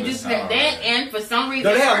 And they That do was that, alright. and for some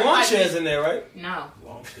reason, No, they have lawn ArcLight- chairs in there, right? No.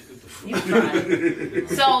 Long shit. Get the fuck. You tried.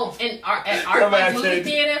 So at Somebody ArcLight movie said-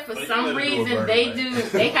 theater, for But you some gotta do a reason burger,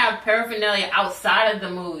 they have paraphernalia outside of the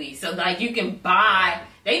movie. So like you can buy.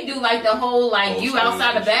 They do like the whole like you Posters outside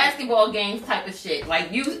and of shit. basketball games type of shit.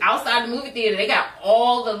 Like you outside the movie theater, they got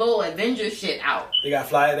all the little Avengers shit out. They got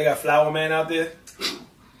Flower Man out there.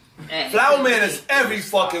 And- Flower Man is every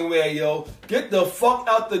fucking where, yo. Get the fuck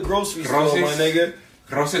out the grocery store, Roses? my nigga.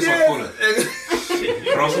 Roses Yeah. or cola? Shit,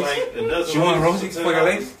 you Roses? like a dozen You want roses roses for for your $10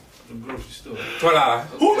 legs? at the grocery store. $12.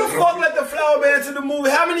 Who the fuck let the Flower Man to the movie?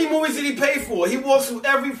 How many movies did he pay for? He walks through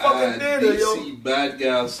every fucking theater, yo. DC Bad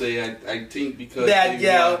Gal say, I think because Bad they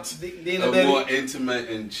gal. want Dina a Baby. more intimate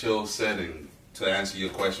and chill setting. To answer your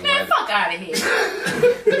question, Man, right? fuck out of here.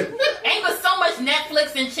 Ain't but so much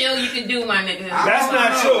Netflix and chill you can do, my nigga. That's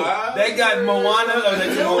not true. They got Moana. Or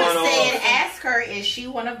they got Lewis Moana. said, ask her, is she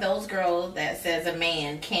one of those girls that says a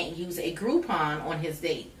man can't use a Groupon on his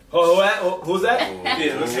date? Who's that?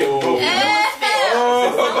 Yeah, let's hit both.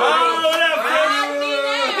 Oh,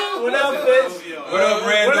 what up, Fitz? What up,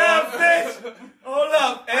 Randall? What up, Fitz? Hold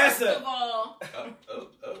up. First Answer. of all,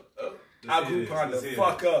 I Groupon the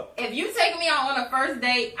fuck up. if you take me out on a first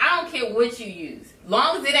date, I don't care what you use.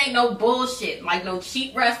 Long as it ain't no bullshit, like no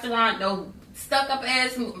cheap restaurant, no stuck up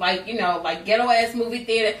ass, like, you know, like ghetto ass movie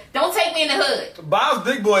theater. Don't take me in the hood. Bob's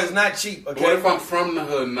Big Boy is not cheap, okay? What if I'm from the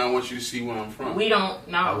hood and I want you to see where I'm from? We don't,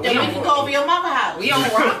 no. We Then you can don't, go over your mother house. we don't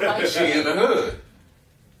rock like She in that. the hood.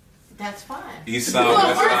 That's fine. East You a side,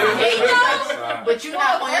 west first side. date, though? West side. But you're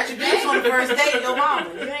not going to introduce on the first date your mama.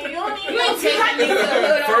 You don't even You ain't taking me to the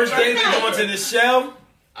hood on First the date, they going to the shell.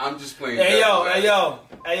 I'm just playing. Hey yo, devil's hey yo,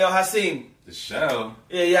 hey yo, Hasim. The shell.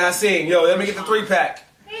 Yeah, Hasim. Yo, let me get the 3-pack.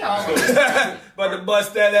 He always- About to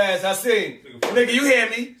bust that ass, Hasim. Nigga, you hear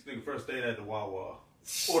me? This nigga first date at the Wawa.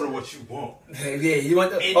 Order what you want. Yeah, you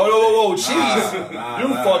want the? Oh, whoa, cheese. Nah, You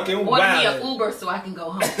nah. fucking Order me wild. an Uber so I can go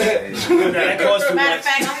home. That costs too Matter of much.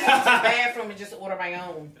 fact, I'm going to the bathroom just order my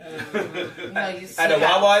own. You know, you see At the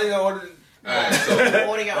Wawa, you order. Alright, so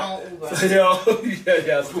order your own Uber.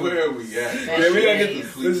 where are we at? Yeah, we gotta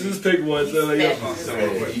get. Let's just pick one. So,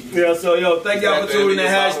 yo, thank y'all for tuning in.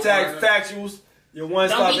 Hashtag Factuals. Your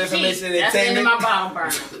one-stop information and That's the end of entertainment. my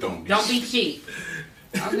bottom burner. Don't be cheap.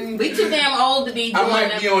 I mean, We too damn old to be doing I might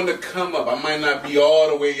that. be on the come up. I might not be all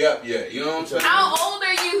the way up yet. You know what I'm saying? How old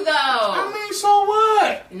are you though? I mean, so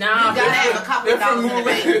what? No, You gotta have a couple of dollars in the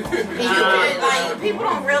bank. Different And you can, like, people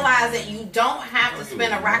don't realize that you don't have to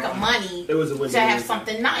spend a rack of money It was a to have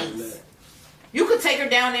something nice. You could take her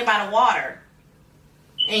down there by the water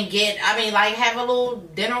and get, I mean, like, have a little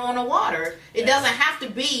dinner on the water. It doesn't have to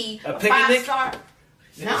be A a picnic? 5-star.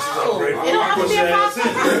 No, it don't have to be a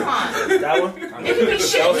 5-star restaurant. That one? It can be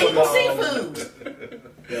shit, That was people about-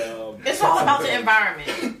 seafood. It's all about the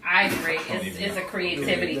environment. I agree. It's a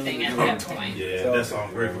creativity thing at that point. Yeah, So- that's all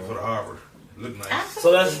I'm grateful for the harbor. Look nice.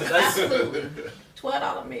 Absolutely. So that's- Absolutely.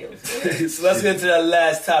 $12 meals. So let's get into that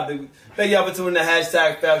last topic. Thank y'all for tuning in to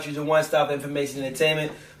Hashtag Factuals, your one-stop information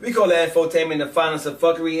entertainment. We call that infotainment the finest of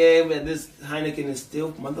fuckery, and this Heineken is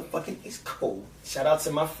still motherfucking it's cold. Shout out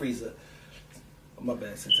to my freezer. Oh, my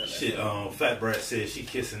bad. Since I left. Shit, Fat Brat said she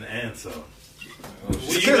kissing and so.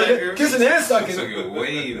 Kissing and sucking. Took it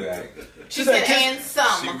way back. She said said, kiss-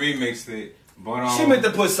 and She some. remixed it, but She meant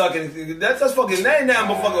to put sucking. That's fucking. That ain't nothing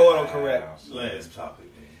but fucking autocorrect. Last topic,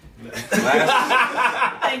 man.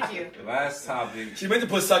 Last, Thank you. last topic. She meant to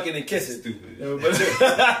put sucking and kissing. Stupid.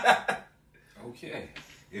 But- Okay.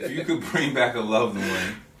 If you could bring back a loved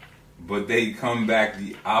one, but they come back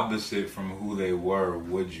the opposite from who they were,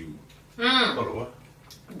 would you? Hold on, what?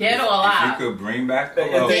 Dead or If alive? you could bring back a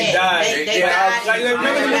If loved they one. died. They Yeah, died. like,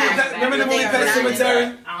 remember the movie Pet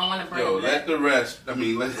Cemetery? I don't want to bring Yo, it let back. the rest. I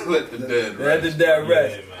mean, let the dead Let the rest. dead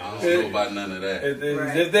rest. Yeah, I man. don't know about none of that.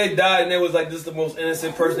 If they died and they was like, this is the most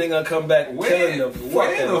innocent person, they gonna come back killing the fuck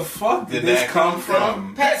Where out the of fuck did Did this that come come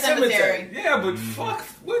from? Pet Cemetery. Yeah, but fuck,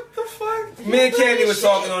 what the fuck? me and Candy was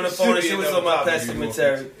talking on the phone and she was talking about Pet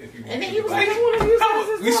Cemetery. And then he was like, I want to use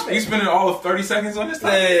that as We his topic. spending all of 30 seconds on this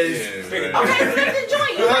topic? Yeah. Yeah, Okay, flip the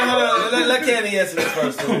joint. You got it. Let Candy answer this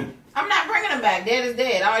first. I'm not bringing them back. Dead is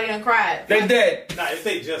dead. I already done cried. They dead. Nah, if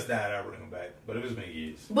they just died, I'd bring them back. But it was been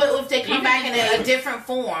years. But if they come back in a different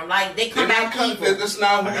form, like they come back evil, That's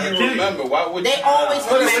not who you remember. Why would they you? always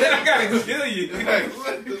come I back. gotta kill you.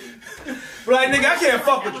 Like, nigga, I can't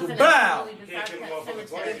fuck with you. Bow.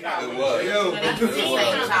 It was. Yo,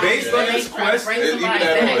 Based on this question, Even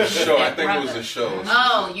that on a show. I think it was a show.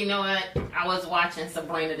 Oh, you know what? I was watching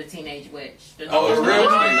Sabrina the Teenage Witch. The Oh, new really? one.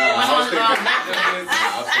 No, One on I was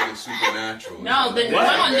Netflix. thinking Supernatural. No, the one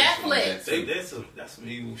on Netflix. That's some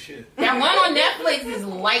evil shit. That one on Netflix is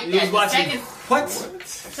like You that. was The watching second, what?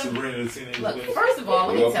 Sabrina the Teenage look, Witch. first of all,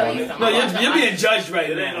 let me tell you something. No, I watch you're a being lot- judged right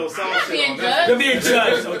It ain't now. no song I'm not shit being on judged. You're being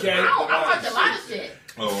judged, okay? I watch a lot of shit.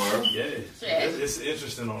 Oh, word. Yeah, Shit. it's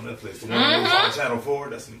interesting on Netflix. The one on Channel 4,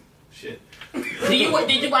 that's some shit.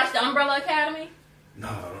 Did you watch the Umbrella Academy? No.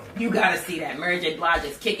 You gotta see that. Mary J. Blige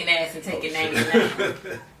is kicking ass and taking names now.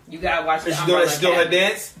 You gotta watch the Is she Umbrella doing her Academy.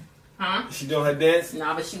 dance? Huh? Is she doing her dance?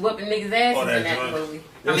 Nah, but she whooping niggas' asses Oh, that in that joint. movie.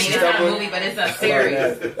 Yeah, I mean, she it's not a stubborn. movie, but it's a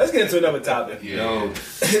series. Let's get into another topic. Yeah.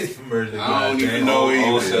 Murder I don't even And know O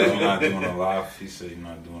either. said you're not doing a live feed. He said you're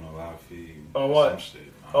not doing a live feed. On what? Some shit.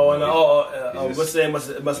 Oh, and He just- what's the name?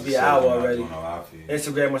 It must he be an said hour you're not already. doing a live feed.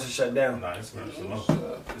 Instagram must have shut down. Nah, it's probably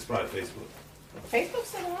Facebook. Facebook's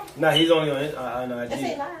still on. Nah, he's only on That's IG.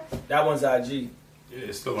 a live. That one's IG. Yeah,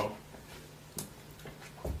 it's still on.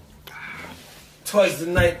 Twice the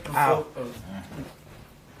night before. All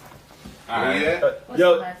right. Yeah.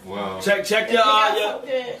 Yo, Well, check your It got your. so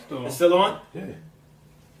good. It's still on. Yeah.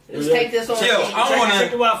 Let's take this on. Chill. the- I wanna-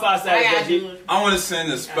 Check the Wi-Fi I status, got Reggie. you. I want to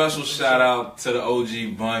send a special shout out to the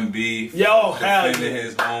OG Bun B. Yo, hell defending yeah.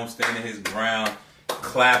 his home, standing his ground,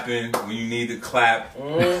 clapping when you need to clap.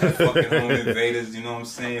 Fucking home invaders, you know what I'm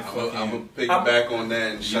saying? I'm gonna Fucking, piggyback on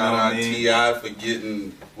that and You shout know what out I mean? T.I. for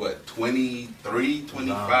getting, 23,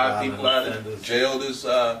 25 people out of jail this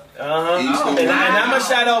Uh-huh. Easter And week. I'm gonna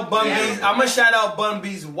shout out Bun Yeah. B's. I'm gonna shout out Bun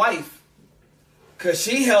B's wife. Cause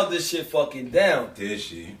she held this shit fucking down. did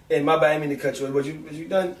she? And my bad, I didn't mean to cut you. Was you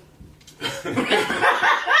done?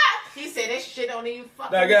 He said that shit don't even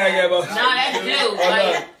fucking. Nah, go ahead, bro. No, that's huge. Oh,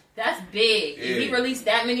 Like, that's big. Yeah. If he released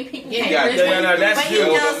that many people, Yeah, can't yeah, release yeah, them. no, that's But he huge.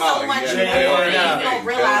 does so much Yeah, more. yeah, yeah. You don't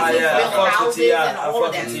realize he's I built fuck with houses T.I. and I all fuck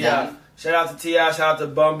of that with stuff. T.I. Shout out to T.I. Shout out to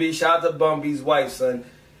Bun B. Shout out to Bun B's wife, son.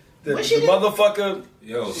 The What she did? motherfucker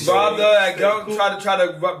Yo, robbed her at gun, tried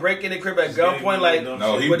to break in the crib at gunpoint, like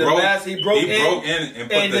no, he with the broke. mask. He broke in, and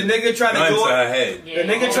put and the nigga tried to gun go to up. her head. Yeah.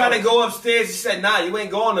 The nigga tried to go upstairs. She said, "Nah, you ain't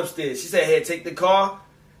going upstairs." She said, "Hey, take the car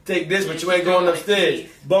take this, but you ain't going upstairs.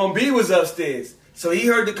 Bun B was upstairs. So he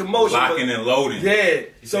heard the commotion. Locking and loading. Yeah.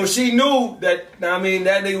 So she knew that, I mean,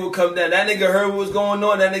 that nigga would come down. That nigga heard what was going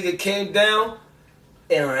on. That nigga came down.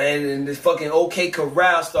 And this fucking OK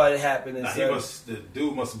Corral started happening. The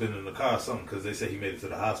dude must have been in the car or something because they said he made it to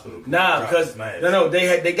the hospital. Nah, because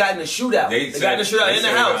they got in a shootout. They got in a shootout in the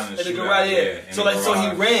house in the garage. Yeah.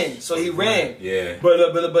 So he ran. Yeah.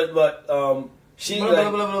 But she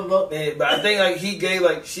but I think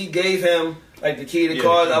she gave him the key to the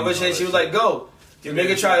car. I wish she was like, go. The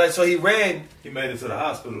nigga tried, so he ran. He made it to the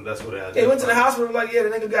hospital. That's what they had. He went to the hospital the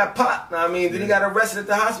nigga got popped. I mean, then he got arrested at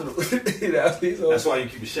the hospital. That's why you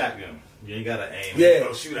keep a shotgun. You ain't gotta aim. Yeah.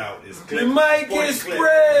 No shootout. It's clip. You might get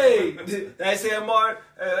sprayed. I said, Mark,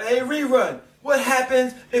 hey, rerun. What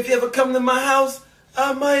happens if you ever come to my house?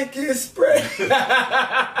 I might get sprayed.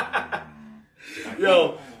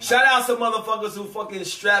 Yo, shout out some motherfuckers who fucking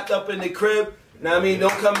strapped up in the crib. Now, I mean,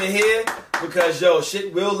 don't come in here because,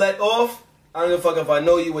 shit will let off. I don't give a fuck if I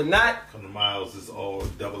know you or not. Come to Miles is all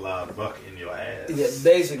double-eyed buck in your ass. Yeah,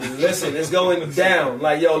 basically. Listen, it's going down.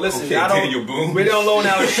 Listen, okay, we don't loan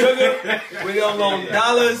out sugar. We don't loan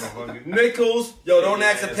dollars, nickels. Don't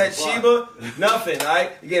ask for Pet Sheba. Nothing, all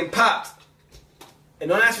right? You're getting popped. And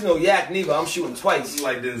don't ask for no yak neither. I'm shooting twice. It's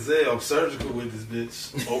like Denzel. I'm surgical with this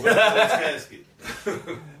bitch. Open up this casket.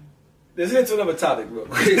 Let's get to another topic, bro.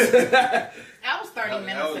 That was 30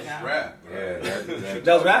 minutes ago. Rap, yeah,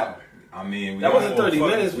 that was rap? I mean, that wasn't 30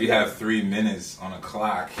 minutes. We have 3 minutes on the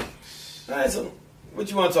clock. All right, so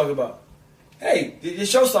what you want to talk about? Hey, your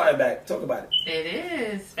show started back. Talk about it. It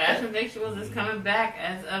is. Fashion Victuals is coming back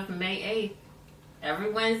as of May 8th.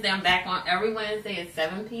 Every Wednesday. I'm back on every Wednesday at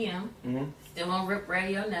 7 p.m. Mm-hmm. Still on Rip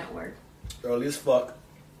Radio Network. Early as fuck.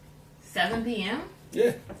 7 p.m.? Yeah.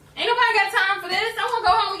 Ain't nobody got time for this. I want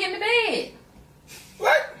to go home and get into bed.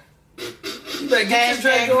 What? You better get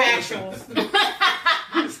your drink factuals.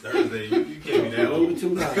 It's Thursday. You can't be that old.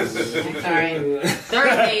 Sorry.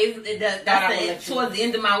 Thursdays, that's towards the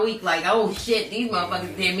end of my week. Like, oh shit, these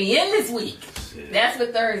motherfuckers did me in this week. Shit. That's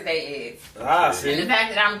what Thursday is. See. And the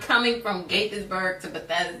fact that I'm coming from Gaithersburg to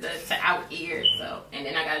Bethesda to out here, so, and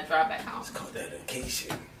then I gotta drive back home. It's called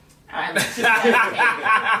dedication. I'm too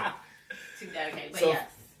dedicated. Too dedicated, but yes.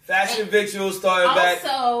 Fashion Victuals started back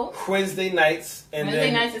Wednesday nights.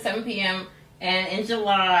 Wednesday nights at 7 p.m. And in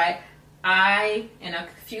July, I and a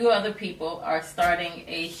few other people are starting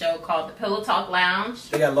a show called The Pillow Talk Lounge.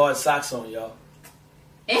 They got large socks on, y'all.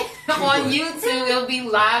 On YouTube, it'll be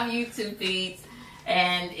live YouTube feeds,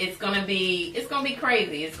 and it's gonna be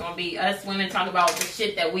crazy. It's gonna be us women talk about the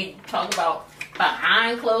shit that we talk about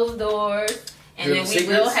behind closed doors, and then we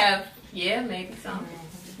will have maybe some,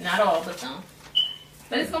 not all, but some.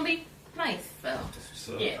 But it's gonna be nice, so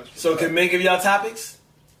yeah. So can men give y'all topics?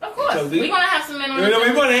 Of course, we're gonna have some men on the show.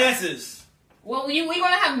 We want answers. Well, we're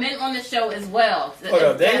gonna have men on the show as well. They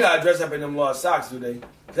ain't gotta dress up in them large socks, do they?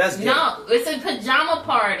 That's good. No, it's a pajama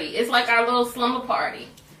party. It's like our little slumber party.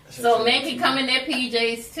 So men can come in their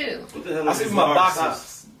PJs too. What the hell I see my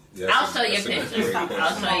boxes. I'll show you pictures. I'll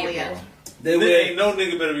show you. Ain't no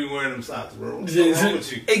nigga better be wearing them socks, bro. What's wrong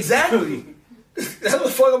with you? Exactly. That's what the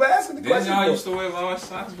fuck I'm asking the question. Didn't y'all used to wear large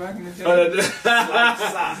socks back in the day?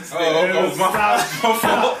 Socks.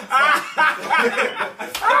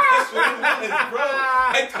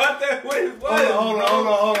 I thought that what it was. Hold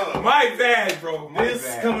on. My bad, bro. This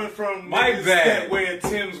coming from my niggas bad. that wear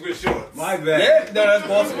Timbs with shorts. My bad. Yeah, no, that's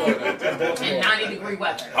Baltimore. In 90-degree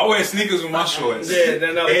weather. I wear sneakers with my shorts. Yeah,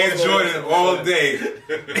 no. Air Jordan all day.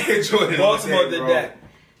 Air Jordan. Baltimore did that.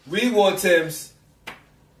 We wore Timbs.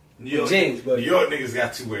 New York niggas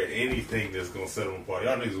got to wear anything that's gonna set them apart.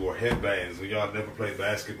 Y'all niggas wore headbands when y'all never played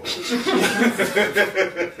basketball. and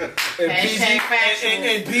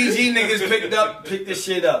PG niggas picked this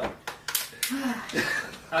shit up.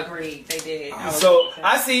 Agreed, they did.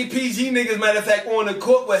 I see PG niggas, matter of fact, on the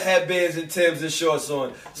court with headbands and Timbs and shorts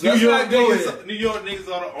on. So New York niggas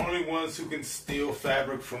are the only ones who can steal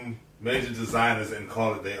fabric from major designers and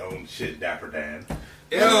call it their own shit. Dapper Dan.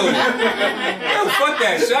 Yo, fuck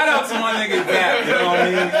that. Shout out to my nigga Dap, you know what I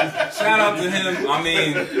mean? Shout out to him. I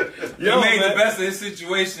mean, he made the best of his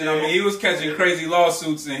situation. I mean, he was catching crazy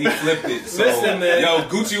lawsuits and he flipped it. So, listen, man. Yo,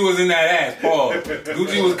 Gucci was in that ass, Paul.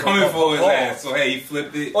 Gucci was coming for his ass. So, hey, he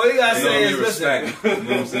flipped it. All you gotta say is, listen, you know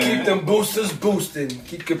what I'm saying? Keep them boosters boosting.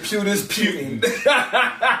 Keep computers puting.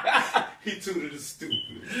 He tooted is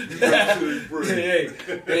stupid. Hey,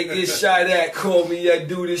 they get shot at, call me, that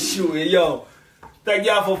dude is shooting. Yo. Thank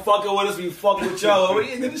y'all for fucking with us. We fucking with y'all.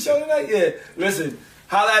 We ended the show tonight? Yeah. Listen,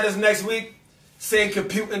 holla at us next week. Same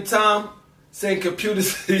computing time. Same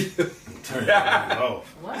computers. Turn it off.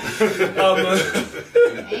 What?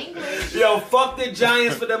 Yo, fuck the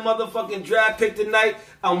Giants for the motherfucking draft pick tonight.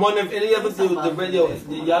 I'm wondering if any other dude, the radio,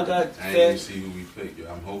 y'all got I ain't even see who we picked. Yo.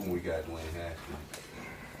 I'm hoping we got Dwayne Haskins.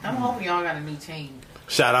 I'm hoping y'all got a new team.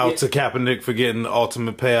 Shout out to Kaepernick for getting the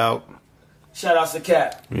ultimate payout. Shout out to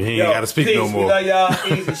Cap. He ain't got to speak peace. no more. We love y'all.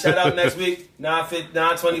 Easy. Shout out next week.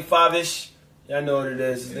 9:25ish. Y'all know what it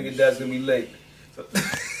is. This nigga Dad's gonna be late. So.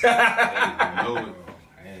 Hey,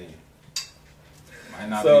 might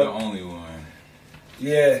not be the only one.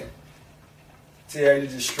 Yeah. Terry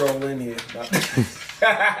just stroll in here.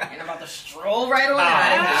 And about to stroll right on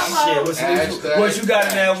out. Shit. What you got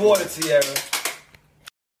in that water, Tierra?